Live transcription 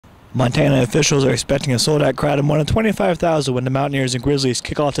Montana officials are expecting a sold-out crowd of more than 25,000 when the Mountaineers and Grizzlies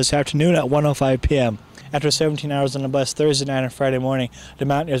kick off this afternoon at 1:05 p.m. After 17 hours on the bus Thursday night and Friday morning, the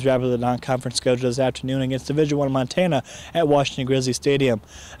Mountaineers wrap up the non-conference schedule this afternoon against Division I Montana at Washington Grizzlies Stadium.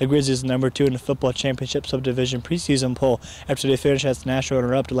 The Grizzlies are number 2 in the football championship subdivision preseason poll after they finished as the national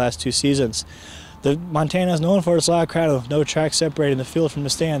runner-up the last 2 seasons. The Montana is known for its loud crowd with no track separating the field from the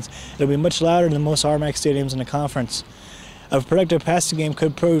stands. It'll be much louder than most RMAC stadiums in the conference. A productive passing game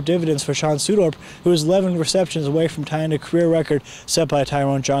could prove dividends for Sean Sudorp, who is 11 receptions away from tying the career record set by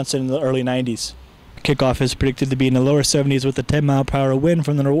Tyrone Johnson in the early 90s. Kickoff is predicted to be in the lower 70s with a 10-mile-per-hour wind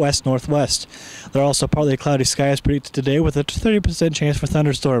from the west-northwest. There are also partly cloudy skies predicted today with a 30% chance for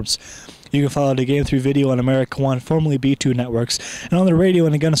thunderstorms. You can follow the game through video on America One, formerly B2 networks, and on the radio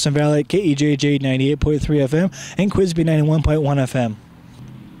in the Gunnison Valley at KEJJ 98.3 FM and Quisby 91.1 FM.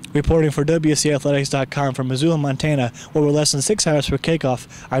 Reporting for WCAthletics.com from Missoula, Montana, where we're less than 6 hours for kickoff,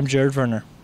 I'm Jared Verner.